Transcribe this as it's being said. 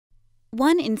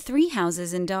1 in 3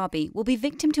 houses in Derby will be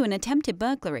victim to an attempted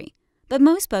burglary, but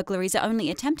most burglaries are only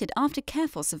attempted after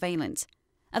careful surveillance.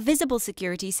 A visible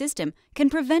security system can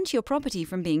prevent your property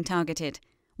from being targeted.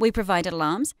 We provide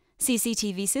alarms,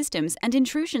 CCTV systems, and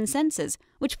intrusion sensors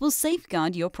which will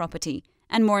safeguard your property,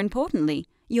 and more importantly,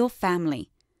 your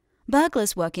family.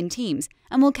 Burglars work in teams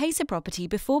and will case a property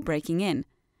before breaking in.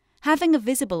 Having a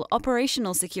visible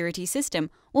operational security system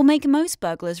will make most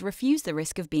burglars refuse the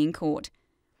risk of being caught.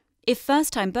 If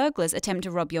first-time burglars attempt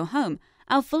to rob your home,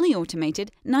 our fully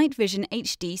automated Night Vision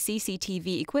HD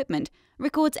CCTV equipment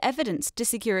records evidence to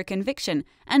secure a conviction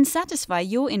and satisfy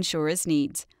your insurer's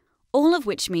needs. All of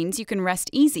which means you can rest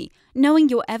easy knowing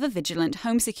your ever-vigilant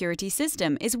home security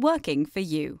system is working for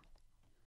you.